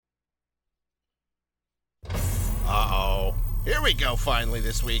Here we go, finally,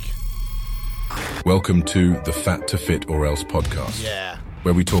 this week. Welcome to the Fat to Fit or Else podcast. Yeah.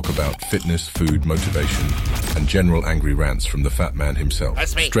 Where we talk about fitness, food, motivation, and general angry rants from the fat man himself,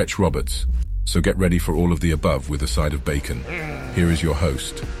 That's me. Stretch Roberts. So get ready for all of the above with a side of bacon. Here is your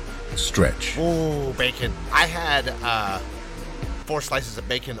host, Stretch. Ooh, bacon. I had 4 slices of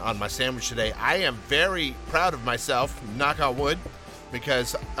bacon on my sandwich today. I am very proud of myself, knock on wood,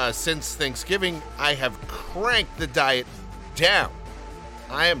 because since Thanksgiving, I have cranked the diet down.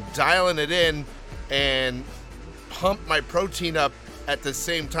 I am dialing it in and pump my protein up at the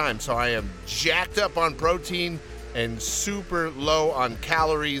same time. So I am jacked up on protein and super low on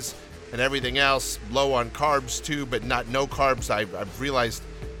calories and everything else. Low on carbs too, but not no carbs. I've realized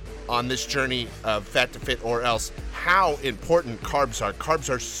on this journey of Fat to Fit or Else how important carbs are. Carbs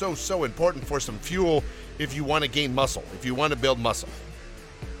are so important for some fuel if you want to gain muscle, if you want to build muscle.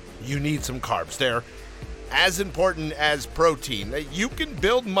 You need some carbs. They're as important as protein. You can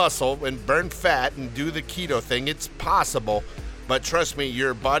build muscle and burn fat and do the keto thing. It's possible, but trust me,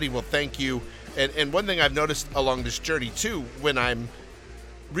 your body will thank you. And one thing I've noticed along this journey too, when I'm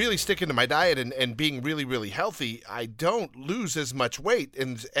really sticking to my diet and being really healthy, I don't lose as much weight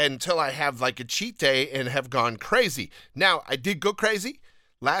until I have like a cheat day and have gone crazy. Now, I did go crazy.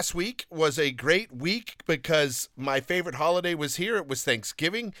 Last week was a great week because my favorite holiday was here. It was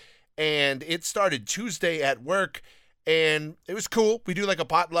Thanksgiving. And it started Tuesday at work, and it was cool. We do like a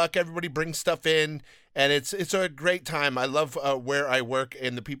potluck. Everybody brings stuff in, and it's a great time. I love where I work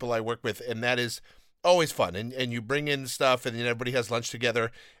and the people I work with, and that is always fun. And you bring in stuff, and then everybody has lunch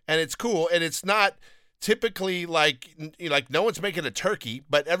together, and it's cool. And it's not typically like no one's making a turkey,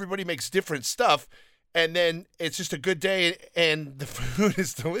 but everybody makes different stuff. And then it's just a good day, and the food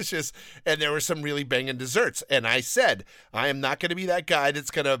is delicious, and there were some really banging desserts. And I said, I am not going to be that guy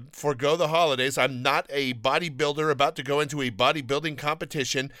that's going to forego the holidays. I'm not a bodybuilder about to go into a bodybuilding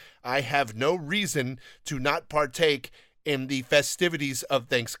competition. I have no reason to not partake in the festivities of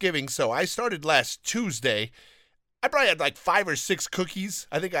Thanksgiving. So I started last Tuesday. I probably had like 5 or 6 cookies.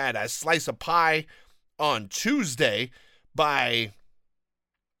 I think I had a slice of pie on Tuesday. By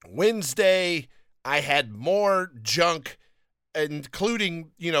Wednesday, I had more junk,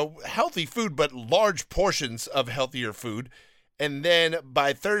 including, healthy food, but large portions of healthier food. And then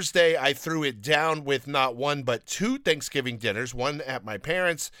by Thursday, I threw it down with not one, but 2 Thanksgiving dinners, one at my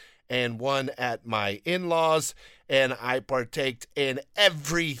parents' and one at my in-laws. And I partaked in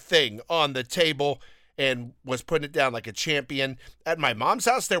everything on the table and was putting it down like a champion. At my mom's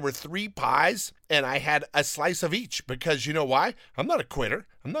house, there were 3 pies, and I had a slice of each because you know why? I'm not a quitter.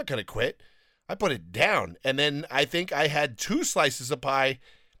 I'm not going to quit. I put it down, and then I think I had 2 slices of pie.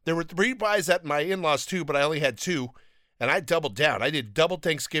 There were 3 pies at my in-laws too, but I only had 2, and I doubled down. I did double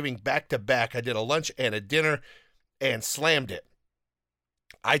Thanksgiving back to back. I did a lunch and a dinner and slammed it.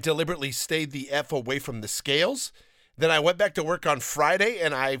 I deliberately stayed the F away from the scales. Then I went back to work on Friday,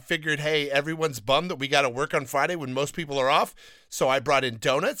 and I figured, hey, everyone's bummed that we got to work on Friday when most people are off. So I brought in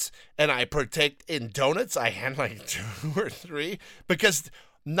donuts, and I partaked in donuts. I had like 2 or 3 because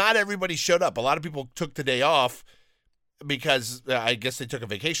not everybody showed up. A lot of people took the day off because I guess they took a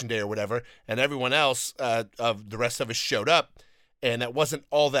vacation day or whatever, and everyone else of the rest of us showed up, and that wasn't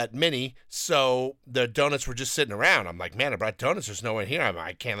all that many, so the donuts were just sitting around. I'm like, man, I brought donuts. There's no one here.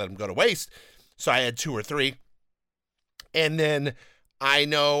 I can't let them go to waste. So I had 2 or 3. And then I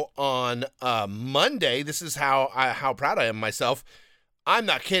know on Monday, this is how proud I am of myself. I'm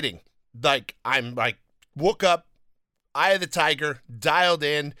not kidding. I'm woke up, eye of the tiger, dialed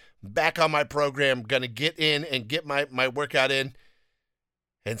in, back on my program, gonna get in and get my workout in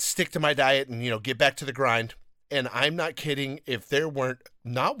and stick to my diet and, get back to the grind. And I'm not kidding if there weren't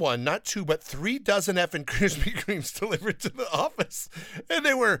not 1, not 2, but 3 dozen effing Krispy Kremes delivered to the office. And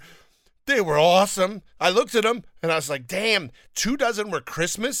they were awesome. I looked at them and I was like, damn, 2 dozen were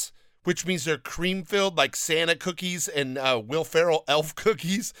Christmas, which means they're cream-filled like Santa cookies and Will Ferrell elf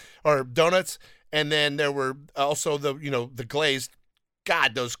cookies or donuts. And then there were also the glazed.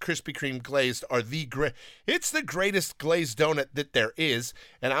 God, those Krispy Kreme glazed are it's the greatest glazed donut that there is.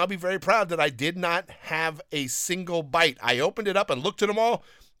 And I'll be very proud that I did not have a single bite. I opened it up and looked at them all,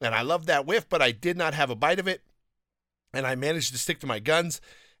 and I love that whiff, but I did not have a bite of it. And I managed to stick to my guns.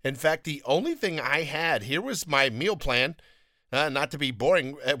 In fact, the only thing I had, here was my meal plan. Not to be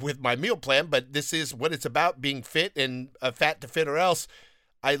boring with my meal plan, but this is what it's about, being fit and fat to fit or else.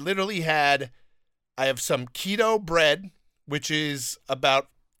 I have some keto bread, which is about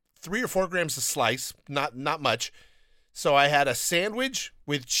 3 or 4 grams a slice, not much. So I had a sandwich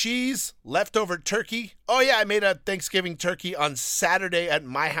with cheese, leftover turkey. Oh yeah, I made a Thanksgiving turkey on Saturday at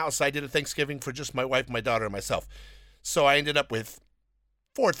my house. I did a Thanksgiving for just my wife, my daughter, and myself. So I ended up with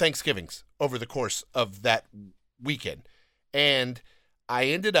 4 Thanksgivings over the course of that weekend. And I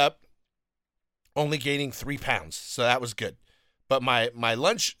ended up only gaining 3 pounds. So that was good. But my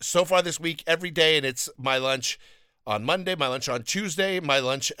lunch so far this week, every day, and it's my lunch on Monday, my lunch on Tuesday, my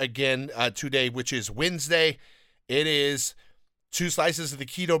lunch again today, which is Wednesday. It is 2 slices of the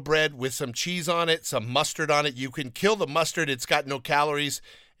keto bread with some cheese on it, some mustard on it. You can kill the mustard. It's got no calories,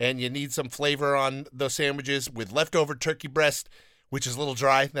 and you need some flavor on those sandwiches with leftover turkey breast, which is a little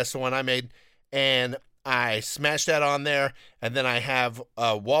dry. That's the one I made. And I smash that on there, and then I have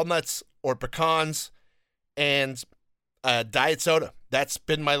walnuts or pecans and diet soda. That's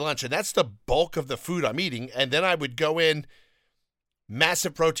been my lunch, and that's the bulk of the food I'm eating. And then I would go in,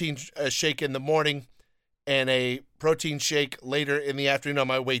 massive protein shake in the morning, and a protein shake later in the afternoon on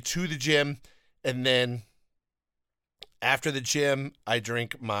my way to the gym. And then after the gym, I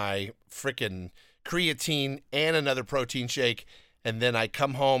drink my freaking creatine and another protein shake. And then I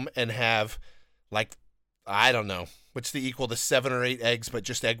come home and have, like, I don't know, what's the equal to 7 or 8 eggs, but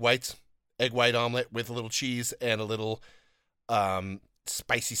just egg whites. Egg white omelet with a little cheese and a little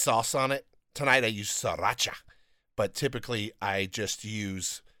spicy sauce on it. Tonight I use sriracha, but typically I just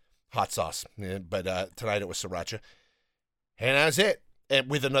use hot sauce. But tonight it was sriracha. And that's it. And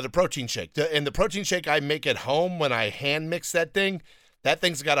with another protein shake. And the protein shake I make at home when I hand mix that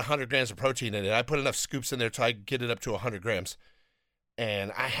thing's got 100 grams of protein in it. I put enough scoops in there to get it up to 100 grams.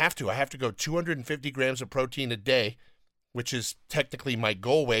 And I have to go 250 grams of protein a day, which is technically my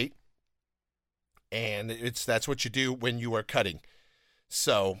goal weight. And that's what you do when you are cutting.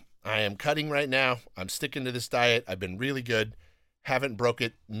 So I am cutting right now. I'm sticking to this diet. I've been really good. Haven't broke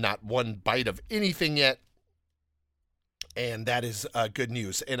it. Not one bite of anything yet. And that is good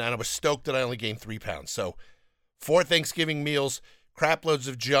news. And I was stoked that I only gained 3 pounds. So 4 Thanksgiving meals, crap loads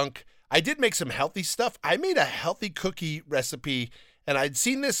of junk. I did make some healthy stuff. I made a healthy cookie recipe, and I'd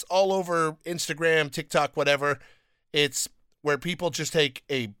seen this all over Instagram, TikTok, whatever. It's where people just take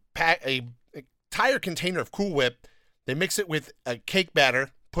a entire container of Cool Whip, they mix it with a cake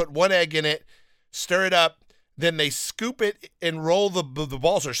batter, put 1 egg in it, stir it up, then they scoop it and roll the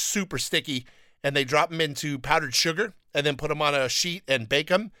balls are super sticky, and they drop them into powdered sugar and then put them on a sheet and bake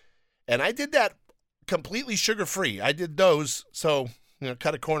them. And I did that completely sugar-free. I did those, so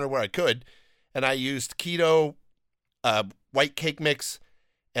cut a corner where I could, and I used keto white cake mix,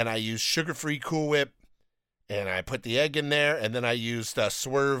 and I used sugar-free Cool Whip, and I put the egg in there, and then I used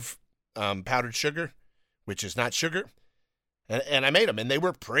Swerve powdered sugar, which is not sugar, and I made them, and they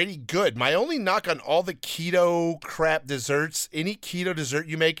were pretty good. My only knock on all the keto crap desserts, any keto dessert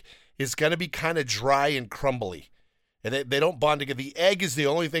you make is going to be kind of dry and crumbly, and they don't bond together. The egg is the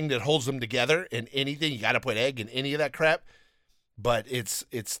only thing that holds them together in anything. You got to put egg in any of that crap, but it's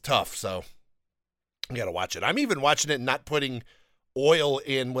tough, so you got to watch it. I'm even watching it not putting oil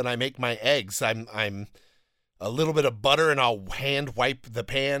in when I make my eggs. I'm a little bit of butter, and I'll hand wipe the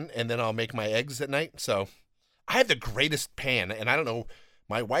pan, and then I'll make my eggs at night. So I have the greatest pan, and I don't know,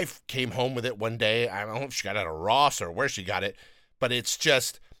 my wife came home with it one day. I don't know if she got it at Ross or where she got it, but it's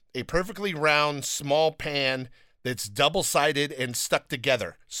just a perfectly round, small pan that's double-sided and stuck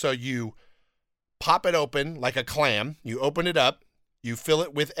together. So you pop it open like a clam, you open it up, you fill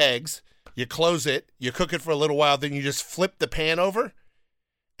it with eggs, you close it, you cook it for a little while, then you just flip the pan over,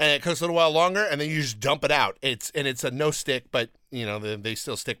 and it cooks a little while longer, and then you just dump it out. It's a no stick, but they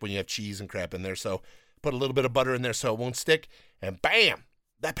still stick when you have cheese and crap in there. So put a little bit of butter in there so it won't stick, and bam,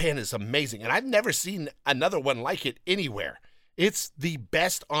 that pan is amazing. And I've never seen another one like it anywhere. It's the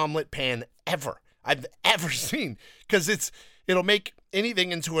best omelet pan I've ever seen, because it'll make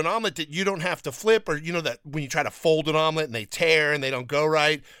anything into an omelet that you don't have to flip, or that when you try to fold an omelet and they tear and they don't go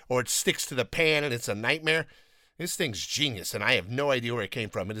right, or it sticks to the pan and it's a nightmare. This thing's genius, and I have no idea where it came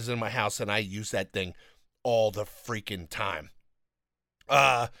from. It is in my house, and I use that thing all the freaking time.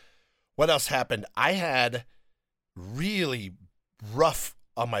 What else happened? I had really rough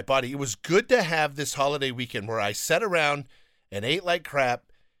on my body. It was good to have this holiday weekend where I sat around and ate like crap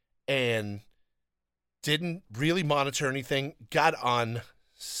and didn't really monitor anything. Got on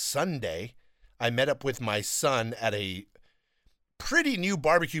Sunday, I met up with my son at a pretty new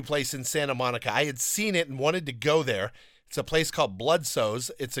barbecue place in Santa Monica. I had seen it and wanted to go there. It's a place called Bloodso's.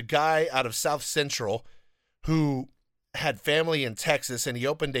 It's a guy out of South Central who had family in Texas, and he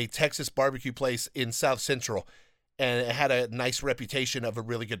opened a Texas barbecue place in South Central, and it had a nice reputation of a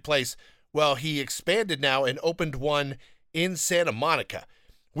really good place. Well, he expanded now and opened one in Santa Monica,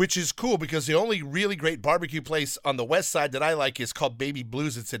 which is cool because the only really great barbecue place on the west side that I like is called Baby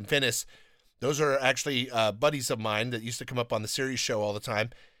Blues. It's in Venice. Those are actually buddies of mine that used to come up on the series show all the time.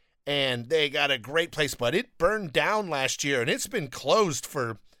 and they got a great place, but it burned down last year, and it's been closed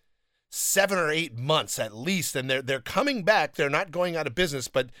for 7 or 8 months at least, and they're coming back. They're not going out of business,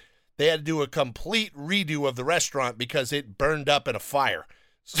 but they had to do a complete redo of the restaurant because it burned up in a fire.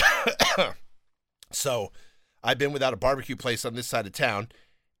 So I've been without a barbecue place on this side of town,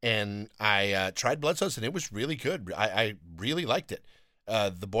 and I tried Bloodso's, and it was really good. I really liked it.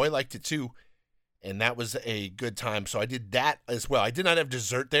 The boy liked it too, and that was a good time. So I did that as well. I did not have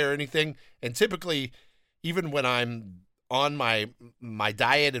dessert there or anything, and typically, even when I'm on my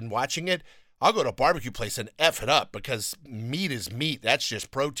diet and watching it, I'll go to a barbecue place and F it up because meat is meat. That's just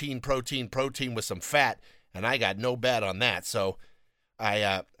protein with some fat, and I got no bad on that. So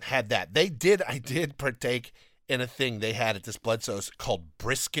I had that. I did partake in a thing they had at this Bloodso's called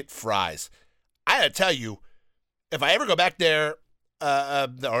brisket fries. I gotta tell you, if I ever go back there,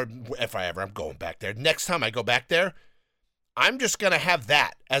 I'm going back there. Next time I go back there, I'm just gonna have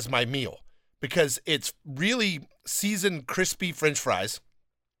that as my meal because it's really seasoned, crispy French fries.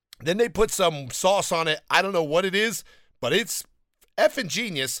 Then they put some sauce on it. I don't know what it is, but it's effing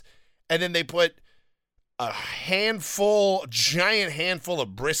genius. And then they put a giant handful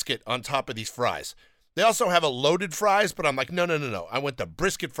of brisket on top of these fries. They also have a loaded fries, but I'm like, no. I went to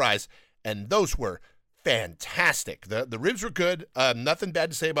brisket fries, and those were fantastic. The ribs were good. Nothing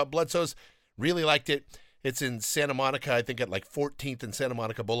bad to say about Bloodso's. Really liked it. It's in Santa Monica, I think at like 14th and Santa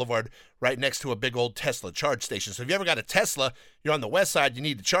Monica Boulevard, right next to a big old Tesla charge station. So if you ever got a Tesla, you're on the west side, you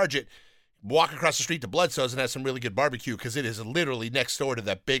need to charge it, walk across the street to Bloodso's and have some really good barbecue because it is literally next door to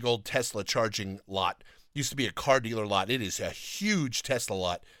that big old Tesla charging lot. Used to be a car dealer lot. It is a huge Tesla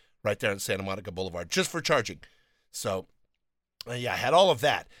lot right there on Santa Monica Boulevard just for charging. So, yeah, I had all of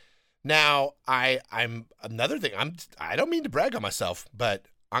that. Now, I'm another thing. I don't mean to brag on myself, but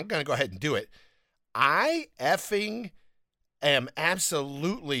I'm going to go ahead and do it. I effing am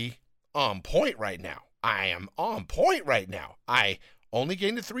absolutely on point right now. I am on point right now. I only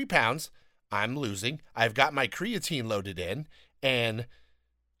gained the 3 pounds. I'm losing. I've got my creatine loaded in, and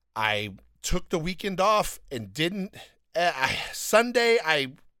I took the weekend off and didn't. Sunday,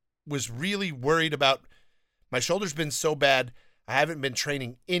 I was really worried about my shoulder's been so bad. I haven't been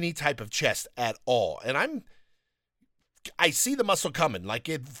training any type of chest at all, and I see the muscle coming.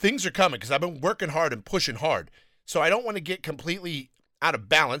 Things are coming because I've been working hard and pushing hard. So I don't want to get completely out of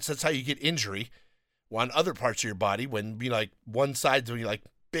balance. That's how you get injury on other parts of your body when one side's when you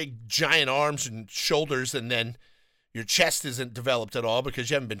big giant arms and shoulders, and then your chest isn't developed at all because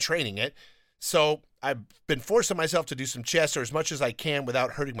you haven't been training it. So I've been forcing myself to do some chest or as much as I can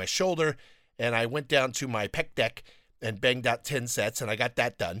without hurting my shoulder. And I went down to my pec deck and banged out 10 sets, and I got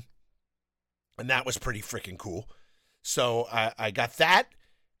that done. And that was pretty freaking cool. So I got that.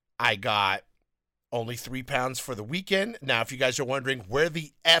 I got only 3 pounds for the weekend. Now, if you guys are wondering where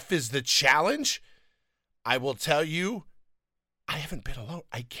the F is the challenge, I will tell you, I haven't been alone.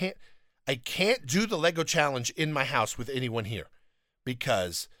 I can't do the Lego challenge in my house with anyone here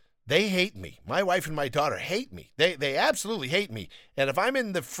because they hate me. My wife and my daughter hate me. They absolutely hate me. And if I'm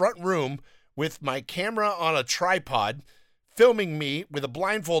in the front room with my camera on a tripod, filming me with a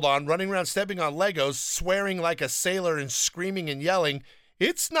blindfold on, running around stepping on Legos, swearing like a sailor and screaming and yelling,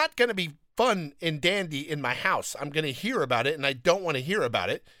 it's not going to be fun and dandy in my house. I'm going to hear about it, and I don't want to hear about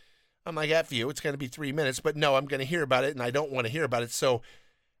it. I'm like, F you, it's going to be 3 minutes, but no, I'm going to hear about it, and I don't want to hear about it. So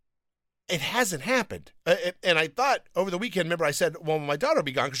it hasn't happened. And I thought over the weekend, remember I said, well, my daughter will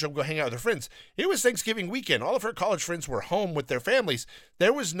be gone because she'll go hang out with her friends. It was Thanksgiving weekend. All of her college friends were home with their families.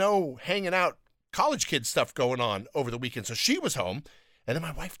 There was no hanging out college kid stuff going on over the weekend. So she was home, and then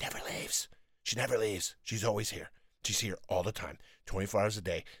my wife never leaves. She never leaves. She's always here. She's here all the time, 24 hours a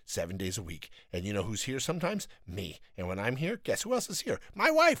day, 7 days a week. And you know who's here sometimes? Me. And when I'm here, guess who else is here? My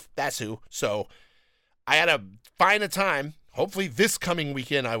wife. That's who. So I had to find a time. Hopefully this coming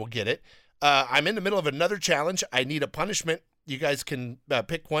weekend I will get it. I'm in the middle of another challenge. I need a punishment. You guys can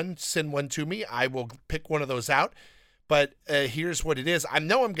pick one, send one to me. I will pick one of those out. But here's what it is. I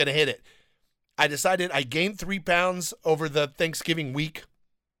know I'm going to hit it. I decided I gained 3 pounds over the Thanksgiving week.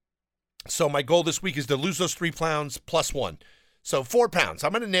 So my goal this week is to lose those 3 pounds plus 1. So 4 pounds.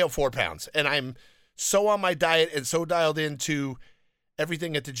 I'm going to nail 4 pounds. And I'm so on my diet and so dialed into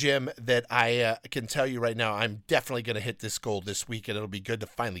everything at the gym that I can tell you right now, I'm definitely going to hit this goal this week. And it'll be good to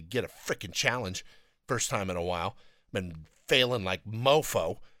finally get a freaking challenge. First time in a while. Been failing like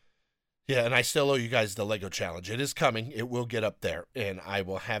mofo. Yeah, and I still owe you guys the Lego challenge. It is coming. It will get up there. And I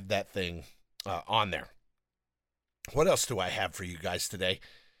will have that thing on there. What else do I have for you guys today?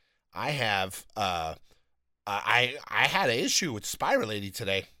 I have I had an issue with Spira Lady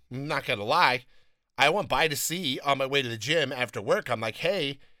today. I'm not gonna lie. I went by to see on my way to the gym after work. I'm like,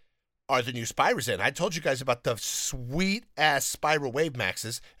 hey, are the new Spiras in. I told you guys about the sweet-ass Spira Wave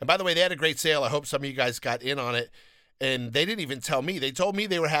Maxes. And by the way, they had a great sale. I hope some of you guys got in on it. And they didn't even tell me. They told me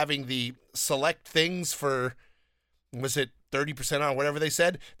they were having the select things for, was it 30% on, whatever they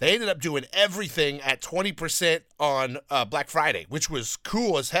said? They ended up doing everything at 20% on Black Friday, which was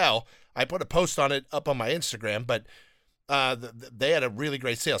cool as hell. I put a post on it up on my Instagram, but they had a really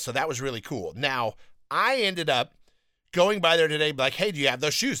great sale. So that was really cool. Now, I ended up going by there today, like, hey, do you have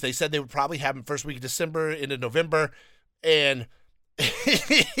those shoes? They said they would probably have them first week of December into November. And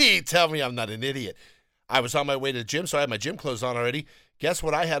tell me I'm not an idiot. I was on my way to the gym, so I had my gym clothes on already. Guess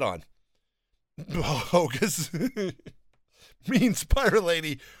what I had on? Oh, because Mean Spira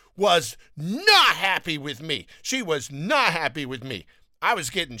Lady was not happy with me. She was not happy with me. I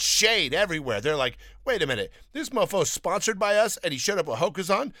was getting shade everywhere. They're like, wait a minute, this mofo's sponsored by us, and he showed up with Hoka's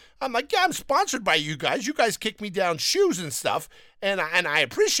on? I'm like, yeah, I'm sponsored by you guys. You guys kick me down shoes and stuff, and I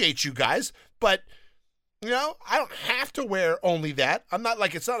appreciate you guys, but, you know, I don't have to wear only that. I'm not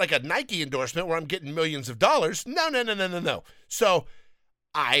like, it's not like a Nike endorsement where I'm getting millions of dollars. No. So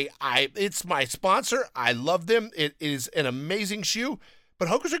it's my sponsor. I love them. It is an amazing shoe, but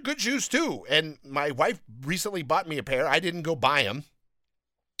Hoka's are good shoes too, and my wife recently bought me a pair. I didn't go buy them.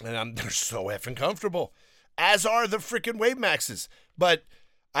 And they're so effing comfortable, as are the freaking Wave Maxes. But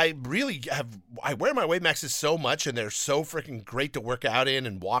I wear my Wave Maxes so much, and they're so freaking great to work out in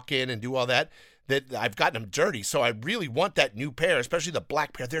and walk in and do all that I've gotten them dirty. So I really want that new pair, especially the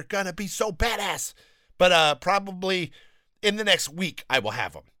black pair. They're going to be so badass. But probably in the next week, I will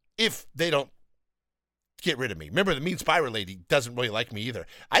have them, if they don't get rid of me. Remember, the Mean Spira Lady doesn't really like me either.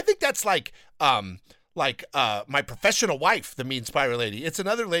 I think that's like my professional wife, the Mean Spira Lady. It's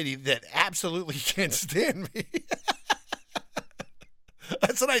another lady that absolutely can't stand me.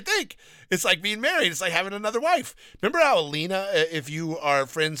 That's what I think. It's like being married. It's like having another wife. Remember how Alina, if you are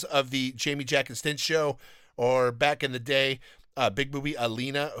friends of the Jamie, Jack, and Stint show, or back in the day, Big Booby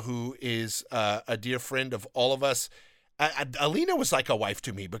Alina, who is a dear friend of all of us, Alina was like a wife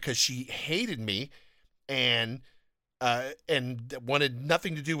to me because she hated me and wanted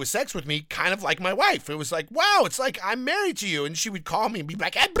nothing to do with sex with me, kind of like my wife. It was like, wow, it's like I'm married to you. And she would call me and be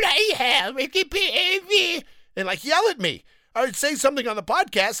like, and like yell at me. I would say something on the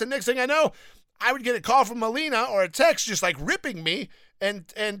podcast, and next thing I know, I would get a call from Melina or a text just like ripping me and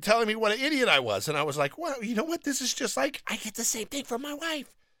telling me what an idiot I was. And I was like, well, you know what? This is just like, I get the same thing from my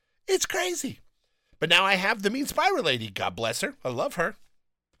wife. It's crazy. But now I have the Mean Spira Lady. God bless her. I love her.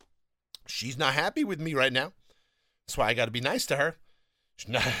 She's not happy with me right now. That's why I got to be nice to her. She's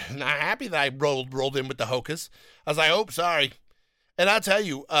not happy that I rolled in with the Hokas. I was like, oh, sorry. And I'll tell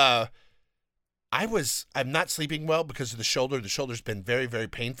you, I'm not sleeping well because of the shoulder. The shoulder's been very, very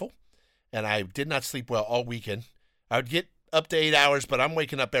painful, and I did not sleep well all weekend. I would get up to 8 hours, but I'm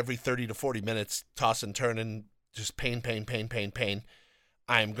waking up every 30 to 40 minutes, tossing, turning, just pain.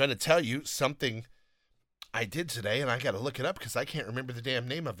 I'm going to tell you something I did today, and I got to look it up because I can't remember the damn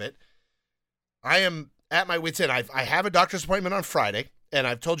name of it. I am at my wit's end. I have a doctor's appointment on Friday, and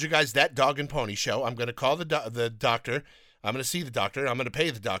I've told you guys that dog and pony show. I'm going to call the doctor. I'm going to see the doctor. I'm going to pay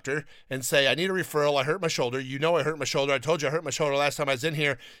the doctor and say, I need a referral. I hurt my shoulder. You know I hurt my shoulder. I told you I hurt my shoulder last time I was in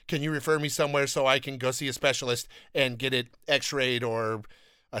here. Can you refer me somewhere so I can go see a specialist and get it x-rayed or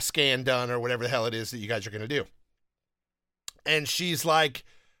a scan done or whatever the hell it is that you guys are going to do? And she's like,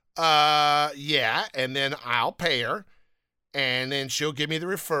 yeah, and then I'll pay her. And then she'll give me the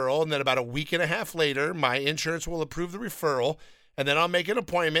referral. And then about a week and a half later, my insurance will approve the referral. And then I'll make an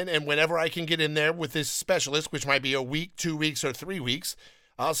appointment, and whenever I can get in there with this specialist, which might be a week, 2 weeks, or 3 weeks,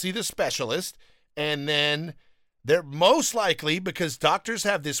 I'll see the specialist. And then they're most likely, because doctors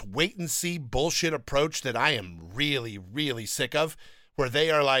have this wait-and-see bullshit approach that I am really, really sick of, where they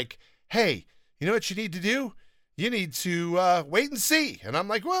are like, hey, you know what you need to do? You need to wait and see. And I'm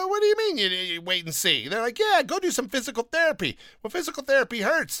like, well, what do you mean you wait and see? They're like, yeah, go do some physical therapy. Well, physical therapy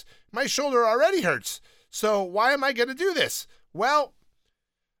hurts. My shoulder already hurts. So why am I going to do this? Well,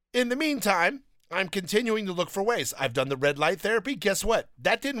 in the meantime, I'm continuing to look for ways. I've done the red light therapy. Guess what?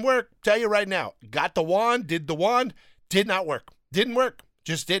 That didn't work. Tell you right now. Got the wand, did the wand, did not work. Didn't work.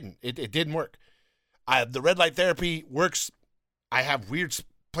 Just didn't. It didn't work. The red light therapy works. I have weird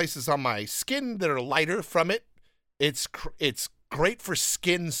places on my skin that are lighter from it. It's great for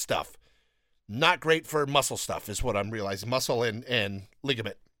skin stuff. Not great for muscle stuff is what I'm realizing. Muscle and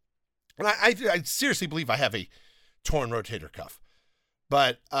ligament. And I seriously believe I have a torn rotator cuff.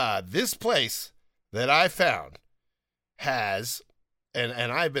 But this place that I found has,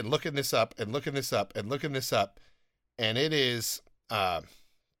 and I've been looking this up, and it is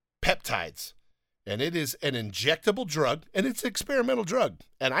peptides. and it is an injectable drug, and it's an experimental drug.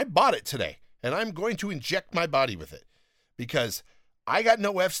 And I bought it today, and I'm going to inject my body with it because I got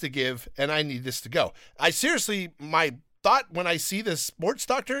no F's to give, and I need this to go. My thought when I see this sports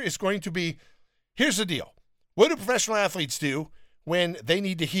doctor is going to be, here's the deal. What do professional athletes do when they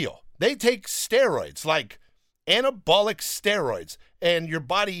need to heal? They take steroids, like anabolic steroids, and your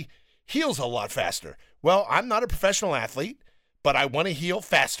body heals a lot faster. Well, I'm not a professional athlete, but I want to heal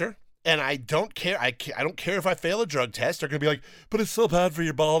faster, and I don't care. I don't care if I fail a drug test. They're going to be like, but it's so bad for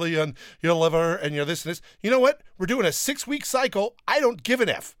your body and your liver and your this and this. You know what? We're doing a 6-week cycle. I don't give an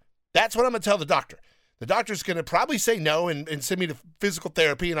F. That's what I'm going to tell the doctor. The doctor's going to probably say no and send me to physical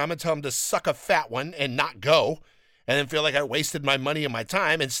therapy, and I'm going to tell him to suck a fat one and not go, and then feel like I wasted my money and my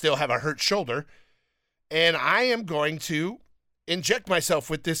time and still have a hurt shoulder. And I am going to inject myself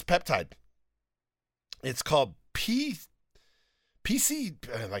with this peptide. It's called PCP,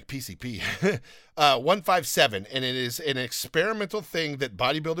 like PCP, 157, and it is an experimental thing that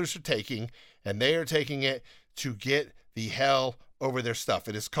bodybuilders are taking, and they are taking it to get the hell over their stuff.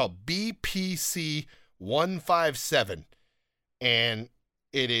 It is called BPC 157, and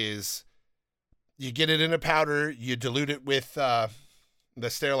it is, you get it in a powder, you dilute it with the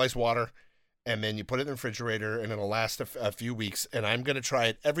sterilized water, and then you put it in the refrigerator, and it'll last a few weeks, and I'm going to try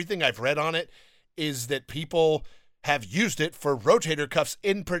it. Everything I've read on it is that people have used it for rotator cuffs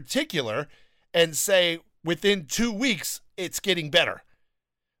in particular and say within 2 weeks, it's getting better.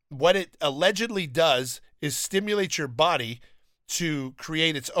 What it allegedly does is stimulate your body to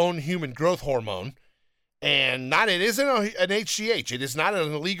create its own human growth hormone. And it isn't an HGH. It is not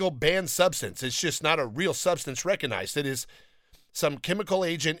an illegal banned substance. It's just not a real substance recognized. It is some chemical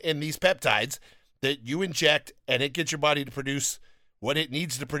agent in these peptides that you inject, and it gets your body to produce what it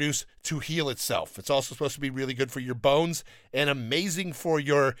needs to produce to heal itself. It's also supposed to be really good for your bones and amazing for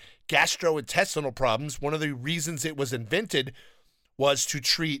your gastrointestinal problems. One of the reasons it was invented was to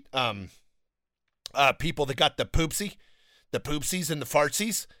treat people that got the poopsies and the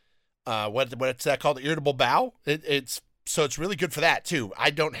fartsies. What's that called? Irritable bowel. It's really good for that too. I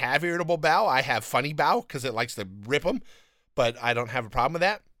don't have irritable bowel. I have funny bowel because it likes to rip them, but I don't have a problem with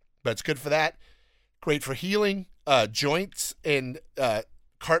that. But it's good for that. Great for healing. Joints and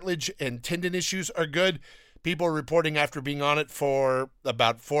cartilage and tendon issues are good. People are reporting after being on it for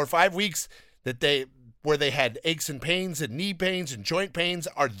about 4 or 5 weeks that they had aches and pains and knee pains and joint pains.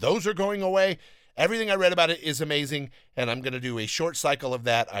 Those are going away. Everything I read about it is amazing, and I'm going to do a short cycle of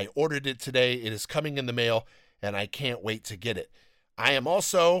that. I ordered it today. It is coming in the mail, and I can't wait to get it. I am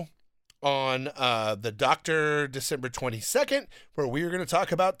also on the Doctor December 22nd, where we are going to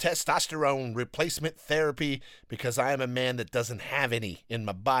talk about testosterone replacement therapy, because I am a man that doesn't have any in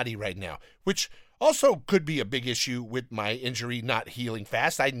my body right now, which also could be a big issue with my injury not healing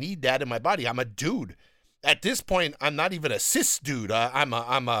fast. I need that in my body. I'm a dude. At this point, I'm not even a cis dude. I'm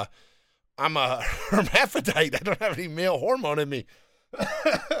a hermaphrodite. I don't have any male hormone in me.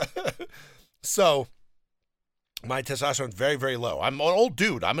 So my testosterone is very, very low. I'm an old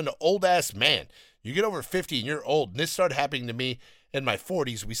dude. I'm an old-ass man. You get over 50 and you're old. And this started happening to me in my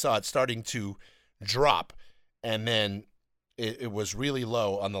 40s. We saw it starting to drop. And then it was really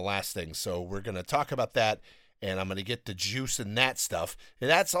low on the last thing. So we're going to talk about that. And I'm going to get the juice and that stuff. And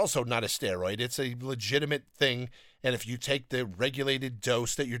that's also not a steroid. It's a legitimate thing. And if you take the regulated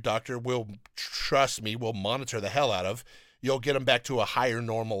dose that your doctor will, trust me, will monitor the hell out of, you'll get them back to a higher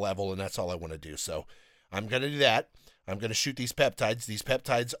normal level. And that's all I want to do. So I'm going to do that. I'm going to shoot these peptides. These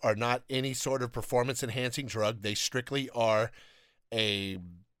peptides are not any sort of performance-enhancing drug. They strictly are a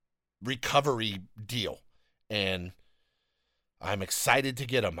recovery deal. And I'm excited to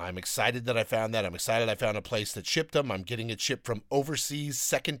get them. I'm excited that I found that. I'm excited I found a place that shipped them. I'm getting it shipped from overseas,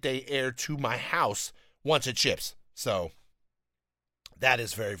 second-day air to my house once it ships. So that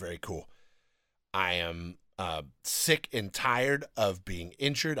is very, very cool. I am sick and tired of being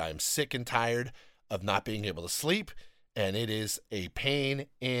injured. I am sick and tired of not being able to sleep, and it is a pain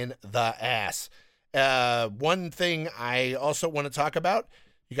in the ass. One thing I also want to talk about,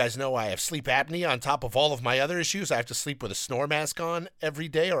 you guys know I have sleep apnea on top of all of my other issues. I have to sleep with a snore mask on every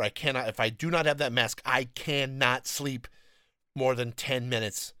day, or I cannot. If I do not have that mask, I cannot sleep more than 10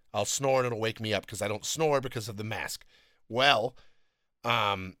 minutes. I'll snore and it'll wake me up because I don't snore because of the mask. Well,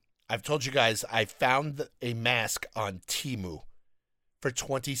 I've told you guys I found a mask on Temu for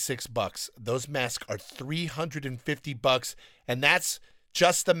 $26. Those masks are $350, and that's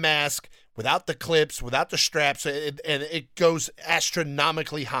just the mask without the clips, without the straps, and it goes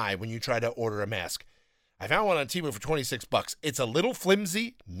astronomically high when you try to order a mask. I found one on Temu for $26. It's a little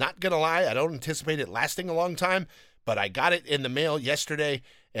flimsy, not gonna lie. I don't anticipate it lasting a long time, but I got it in the mail yesterday,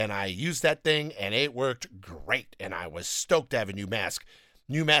 And I used that thing, and it worked great. And I was stoked to have a new mask.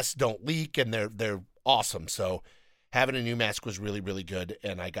 New masks don't leak, and they're awesome. So having a new mask was really, really good.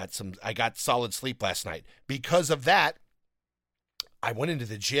 And I got solid sleep last night. Because of that, I went into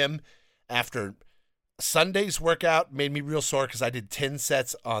the gym after Sunday's workout. Made me real sore because I did 10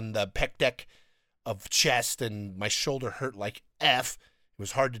 sets on the pec deck of chest, and my shoulder hurt like F. It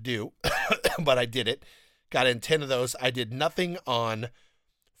was hard to do, but I did it. Got in 10 of those. I did nothing on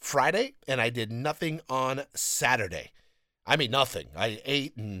Friday, and I did nothing on Saturday. I mean, nothing. I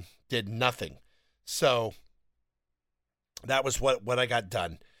ate and did nothing. So that was what I got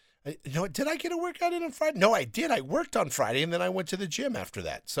done. Did I get a workout in on Friday? No, I did. I worked on Friday, and then I went to the gym after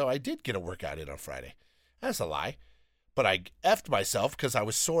that. So I did get a workout in on Friday. That's a lie. But I effed myself because I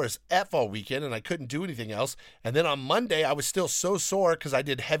was sore as F all weekend, and I couldn't do anything else. And then on Monday, I was still so sore because I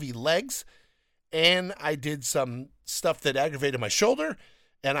did heavy legs, and I did some stuff that aggravated my shoulder,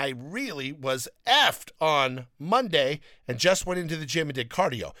 and I really was effed on Monday and just went into the gym and did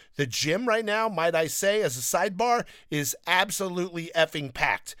cardio. The gym right now, might I say, as a sidebar, is absolutely effing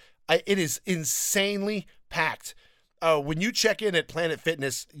packed. It is insanely packed. When you check in at Planet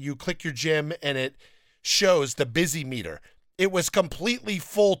Fitness, you click your gym, and it shows the busy meter. It was completely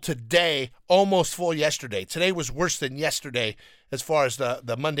full today, almost full yesterday. Today was worse than yesterday as far as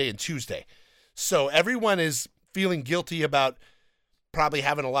the Monday and Tuesday. So everyone is feeling guilty about probably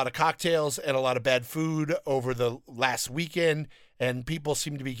having a lot of cocktails and a lot of bad food over the last weekend, and people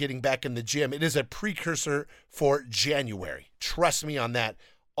seem to be getting back in the gym. It is a precursor for January. Trust me on that.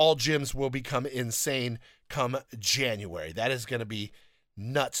 All gyms will become insane come January. That is going to be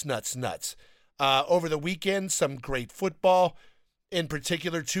nuts, nuts, nuts. Over the weekend, some great football. In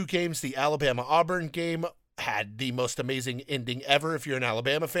particular, 2 games. The Alabama-Auburn game had the most amazing ending ever if you're an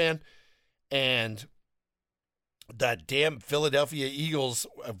Alabama fan. And the damn Philadelphia Eagles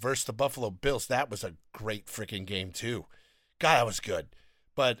versus the Buffalo Bills, that was a great freaking game too. God, that was good.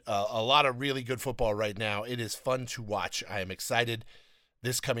 But a lot of really good football right now. It is fun to watch. I am excited.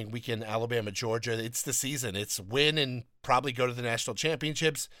 This coming weekend, Alabama-Georgia, it's the season. It's win and probably go to the national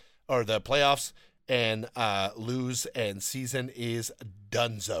championships or the playoffs, and lose, and season is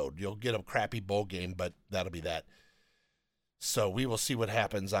donezoed. You'll get a crappy bowl game, but that'll be that. So we will see what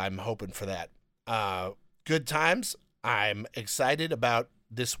happens. I'm hoping for that. Good times. I'm excited about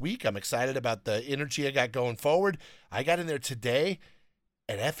this week. I'm excited about the energy I got going forward. I got in there today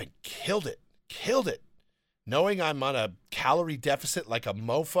and effing killed it. Killed it. Knowing I'm on a calorie deficit like a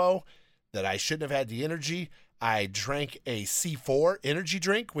mofo, that I shouldn't have had the energy, I drank a C4 energy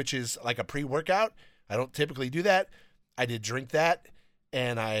drink, which is like a pre-workout. I don't typically do that. I did drink that,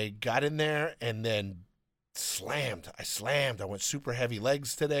 and I got in there and then slammed. I went super heavy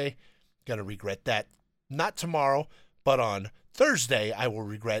legs today. Gonna regret that. Not tomorrow, but on Thursday, I will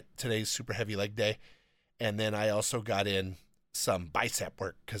regret today's super heavy leg day. And then I also got in some bicep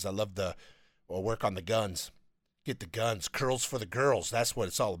work because I love work on the guns. Get the guns. Curls for the girls. That's what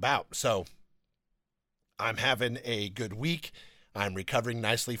it's all about. So I'm having a good week. I'm recovering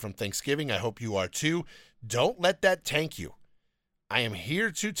nicely from Thanksgiving. I hope you are too. Don't let that tank you. I am here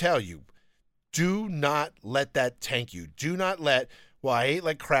to tell you, do not let that tank you. Do not let, well, I ate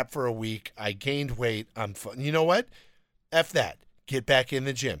like crap for a week. I gained weight. I'm fun. You know what? F that. Get back in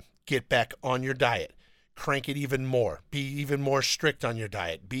the gym. Get back on your diet. Crank it even more. Be even more strict on your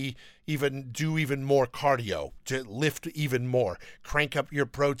diet. Do even more cardio. To lift even more. Crank up your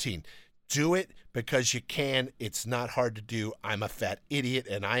protein. Do it because you can. It's not hard to do. I'm a fat idiot,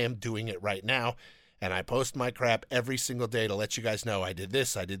 and I am doing it right now. And I post my crap every single day to let you guys know I did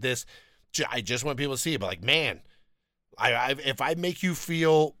this, I did this. I just want people to see it. But like, man, if I make you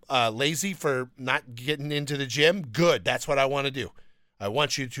feel lazy for not getting into the gym, good. That's what I want to do. I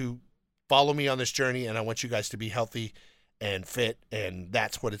want you to follow me on this journey, and I want you guys to be healthy and fit, and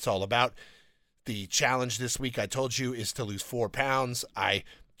that's what it's all about. The challenge this week, I told you, is to lose 4 pounds.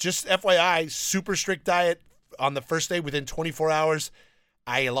 Just FYI, super strict diet on the first day. Within 24 hours,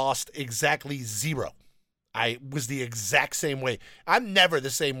 I lost exactly 0. I was the exact same weight. I'm never the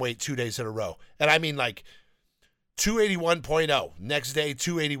same weight 2 days in a row. And I mean like 281.0. Next day,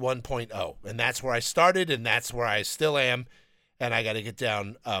 281.0. And that's where I started, and that's where I still am. And I got to get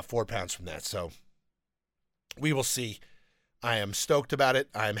down 4 pounds from that. So we will see. I am stoked about it.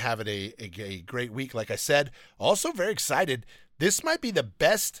 I'm having a great week, like I said. Also very excited. This might be the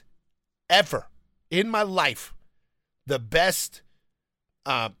best ever in my life. The best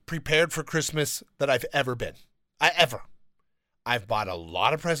prepared for Christmas that I've ever been. I've bought a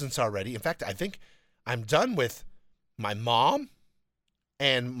lot of presents already. In fact, I think I'm done with my mom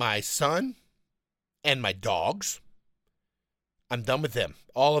and my son and my dogs. I'm done with them.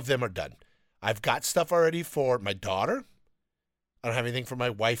 All of them are done. I've got stuff already for my daughter. I don't have anything for my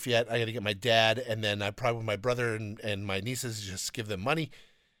wife yet. I got to get my dad, and then I probably my brother and my nieces, just give them money.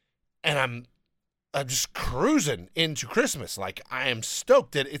 And I'm just cruising into Christmas. Like, I am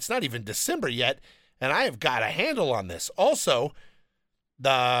stoked that it's not even December yet, and I have got a handle on this. Also,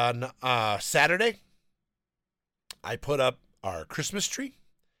 on Saturday, I put up our Christmas tree.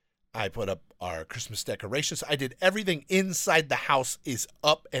 I put up our Christmas decorations. I did everything inside the house is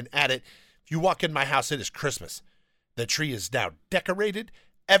up and at it. If you walk in my house, it is Christmas. The tree is now decorated.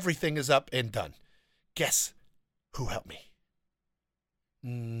 Everything is up and done. Guess who helped me?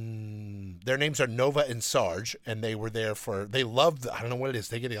 Their names are Nova and Sarge, and they were there they love, I don't know what it is.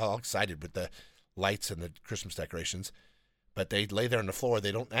 They get all excited with the lights and the Christmas decorations, but they lay there on the floor.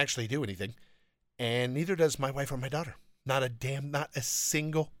 They don't actually do anything, and neither does my wife or my daughter. Not a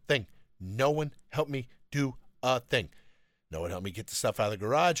single thing. No one helped me do a thing. No one helped me get the stuff out of the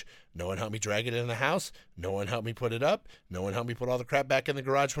garage. No one helped me drag it in the house. No one helped me put it up. No one helped me put all the crap back in the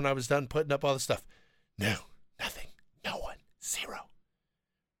garage when I was done putting up all the stuff. No, nothing. No one. Zero.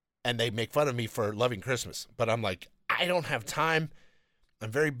 And they make fun of me for loving Christmas. But I'm like, I don't have time.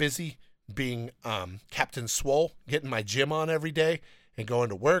 I'm very busy being Captain Swole, getting my gym on every day and going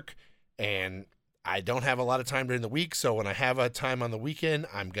to work. And I don't have a lot of time during the week. So when I have a time on the weekend,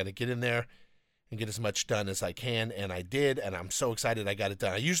 I'm going to get in there and get as much done as I can, and I did, and I'm so excited I got it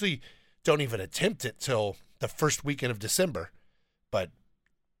done. I usually don't even attempt it till the first weekend of December, but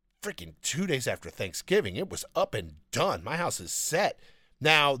freaking 2 days after Thanksgiving, it was up and done. My house is set.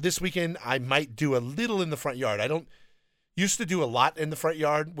 Now, this weekend, I might do a little in the front yard. I don't used to do a lot in the front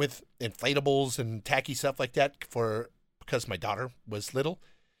yard with inflatables and tacky stuff like that because my daughter was little,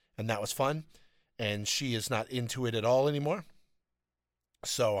 and that was fun, and she is not into it at all anymore.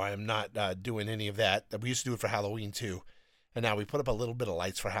 So I'm not doing any of that. We used to do it for Halloween too. And now we put up a little bit of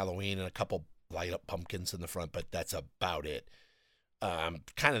lights for Halloween and a couple light up pumpkins in the front, but that's about it.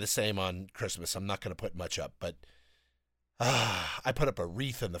 Kind of the same on Christmas. I'm not going to put much up, but I put up a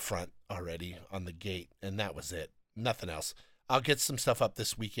wreath in the front already on the gate, and that was it. Nothing else. I'll get some stuff up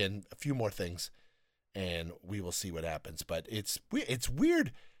this weekend, a few more things, and we will see what happens. But it's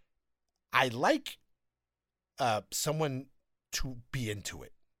weird. I like someone to be into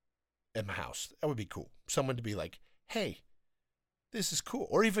it in my house. That would be cool. Someone to be like, hey, this is cool.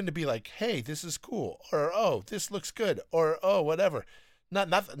 Or even to be like, hey, this is cool. Or, oh, this looks good. Or, oh, whatever.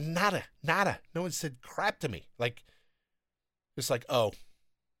 Nada. No one said crap to me. Like, it's like, oh.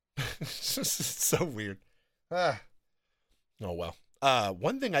 It's just so weird. Oh, well.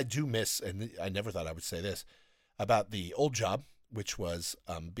 One thing I do miss, and I never thought I would say this, about the old job, which was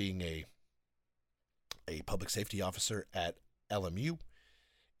being a public safety officer at LMU,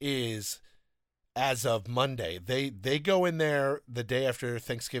 is as of Monday, they go in there the day after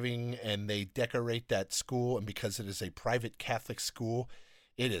Thanksgiving and they decorate that school. And because it is a private Catholic school,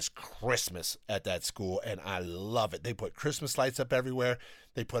 it is Christmas at that school, and I love it. They put Christmas lights up everywhere.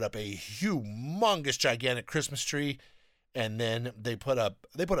 They put up a humongous, gigantic Christmas tree, and then they put up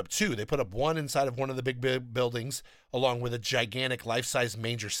two. They put up one inside of one of the big buildings, along with a gigantic life-size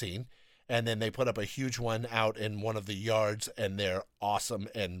manger scene. And then they put up a huge one out in one of the yards, and they're awesome,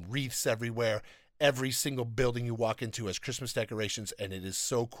 and wreaths everywhere. Every single building you walk into has Christmas decorations, and it is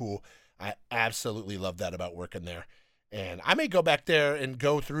so cool. I absolutely love that about working there. And I may go back there and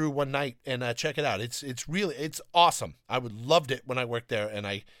go through one night and check it out. It's awesome. I loved it when I worked there, and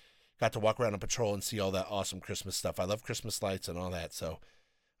I got to walk around on patrol and see all that awesome Christmas stuff. I love Christmas lights and all that, so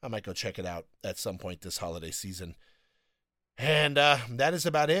I might go check it out at some point this holiday season. And that is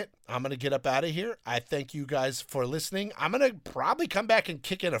about it. I'm going to get up out of here. I thank you guys for listening. I'm going to probably come back and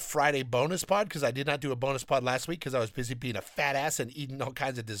kick in a Friday bonus pod because I did not do a bonus pod last week because I was busy being a fat ass and eating all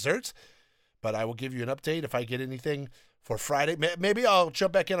kinds of desserts. But I will give you an update if I get anything for Friday. Maybe I'll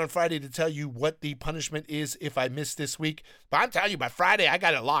jump back in on Friday to tell you what the punishment is if I miss this week. But I'm telling you, by Friday, I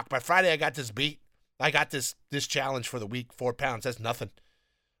got it locked. By Friday, I got this beat. I got this challenge for the week, 4 pounds. That's nothing.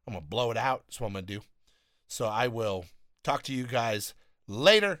 I'm going to blow it out. That's what I'm going to do. So I will talk to you guys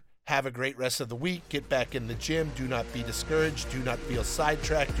later. Have a great rest of the week. Get back in the gym. Do not be discouraged. Do not feel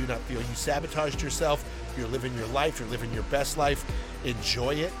sidetracked. Do not feel you sabotaged yourself. You're living your life. You're living your best life.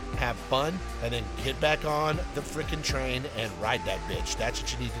 Enjoy it. Have fun. And then get back on the freaking train and ride that bitch. That's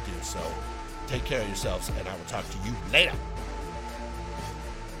what you need to do. So take care of yourselves, and I will talk to you later.